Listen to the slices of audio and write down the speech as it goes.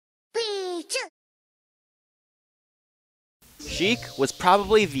Sheik was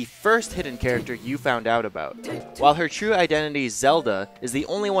probably the first hidden character you found out about. While her true identity, Zelda, is the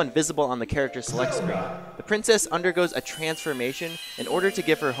only one visible on the character select screen, the princess undergoes a transformation in order to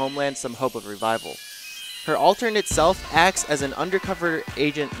give her homeland some hope of revival. Her alternate self acts as an undercover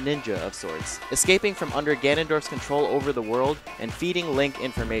agent ninja of sorts, escaping from under Ganondorf's control over the world and feeding Link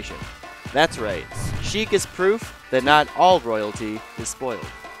information. That's right, Sheik is proof that not all royalty is spoiled.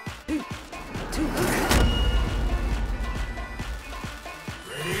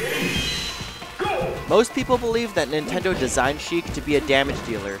 Most people believe that Nintendo designed Sheik to be a damage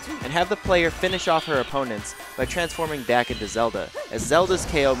dealer and have the player finish off her opponents by transforming back into Zelda, as Zelda's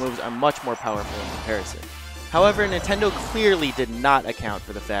KO moves are much more powerful in comparison. However, Nintendo clearly did not account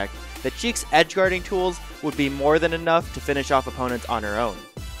for the fact that Sheik's edgeguarding tools would be more than enough to finish off opponents on her own.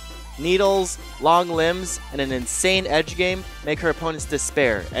 Needles, long limbs, and an insane edge game make her opponents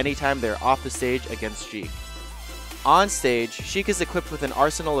despair anytime they're off the stage against Sheik. On stage, Sheik is equipped with an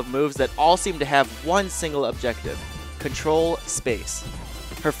arsenal of moves that all seem to have one single objective: control space.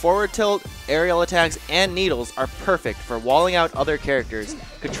 Her forward tilt, aerial attacks, and needles are perfect for walling out other characters,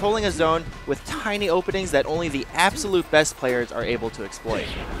 controlling a zone with tiny openings that only the absolute best players are able to exploit.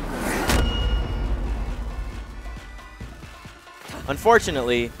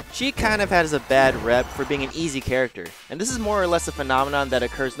 Unfortunately, Sheik kind of has a bad rep for being an easy character, and this is more or less a phenomenon that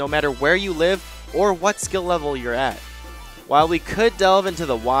occurs no matter where you live or what skill level you're at. While we could delve into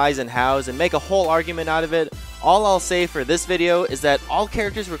the whys and hows and make a whole argument out of it, all I'll say for this video is that all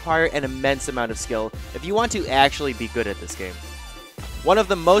characters require an immense amount of skill if you want to actually be good at this game. One of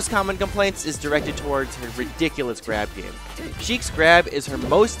the most common complaints is directed towards her ridiculous grab game. Sheik's grab is her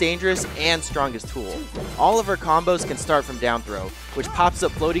most dangerous and strongest tool. All of her combos can start from down throw, which pops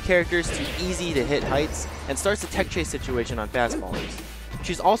up floaty characters to easy to hit heights and starts a tech chase situation on fast fallers.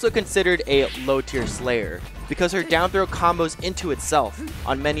 She's also considered a low tier slayer because her down throw combos into itself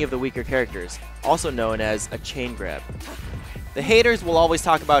on many of the weaker characters, also known as a chain grab. The haters will always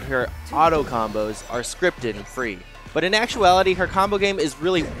talk about her auto combos are scripted and free, but in actuality her combo game is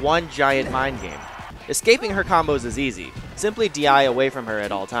really one giant mind game. Escaping her combos is easy, simply DI away from her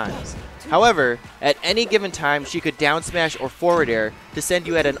at all times. However, at any given time she could down smash or forward air to send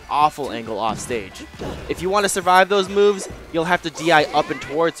you at an awful angle off stage. If you want to survive those moves, you'll have to DI up and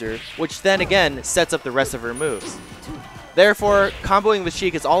towards her, which then again sets up the rest of her moves. Therefore, comboing with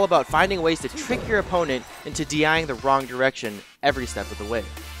Sheik is all about finding ways to trick your opponent into DIing the wrong direction every step of the way.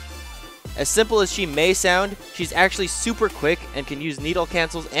 As simple as she may sound, she's actually super quick and can use needle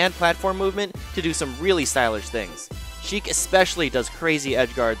cancels and platform movement to do some really stylish things. Sheik especially does crazy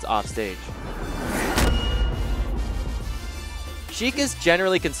edge guards off stage. Sheik is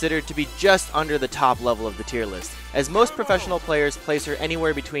generally considered to be just under the top level of the tier list, as most professional players place her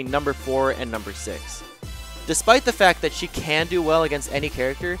anywhere between number 4 and number 6. Despite the fact that she can do well against any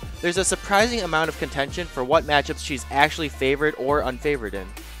character, there's a surprising amount of contention for what matchups she's actually favored or unfavored in.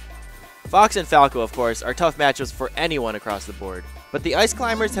 Fox and Falco, of course, are tough matchups for anyone across the board, but the Ice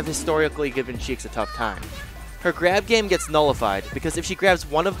Climbers have historically given Sheik a tough time. Her grab game gets nullified because if she grabs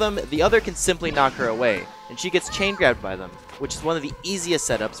one of them, the other can simply knock her away, and she gets chain grabbed by them, which is one of the easiest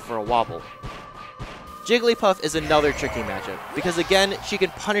setups for a wobble. Jigglypuff is another tricky matchup, because again, she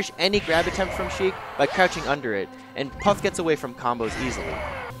can punish any grab attempt from Sheik by crouching under it, and Puff gets away from combos easily.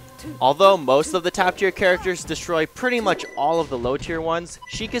 Although most of the top tier characters destroy pretty much all of the low tier ones,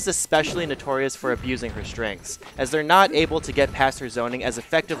 Sheik is especially notorious for abusing her strengths, as they're not able to get past her zoning as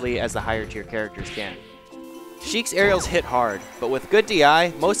effectively as the higher tier characters can. Sheik's aerials hit hard, but with good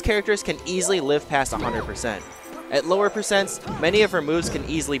DI, most characters can easily live past 100%. At lower percents, many of her moves can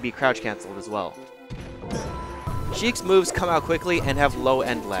easily be crouch cancelled as well. Sheik's moves come out quickly and have low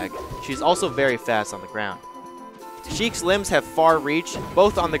end lag. She's also very fast on the ground. Sheik's limbs have far reach,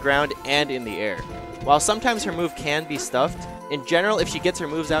 both on the ground and in the air. While sometimes her move can be stuffed, in general if she gets her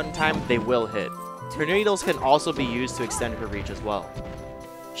moves out in time, they will hit. Her needles can also be used to extend her reach as well.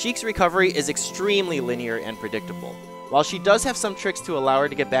 Sheik's recovery is extremely linear and predictable. While she does have some tricks to allow her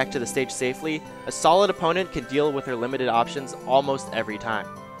to get back to the stage safely, a solid opponent can deal with her limited options almost every time.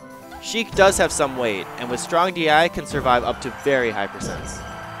 Sheik does have some weight, and with strong DI can survive up to very high percents.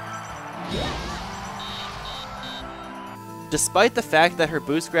 Despite the fact that her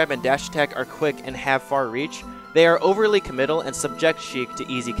boost grab and dash attack are quick and have far reach, they are overly committal and subject Sheik to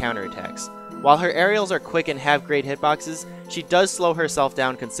easy counterattacks. While her aerials are quick and have great hitboxes, she does slow herself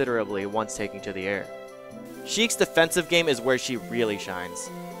down considerably once taking to the air. Sheik's defensive game is where she really shines.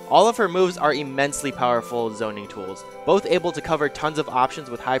 All of her moves are immensely powerful zoning tools, both able to cover tons of options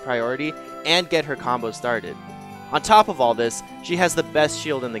with high priority and get her combo started. On top of all this, she has the best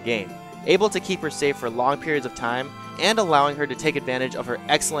shield in the game, able to keep her safe for long periods of time and allowing her to take advantage of her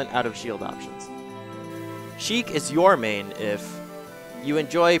excellent out-of-shield options. Sheik is your main if you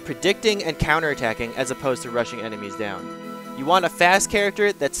enjoy predicting and counterattacking as opposed to rushing enemies down. You want a fast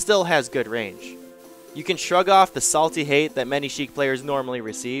character that still has good range. You can shrug off the salty hate that many Sheik players normally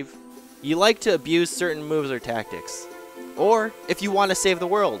receive. You like to abuse certain moves or tactics. Or if you want to save the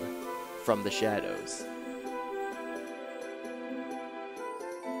world from the shadows.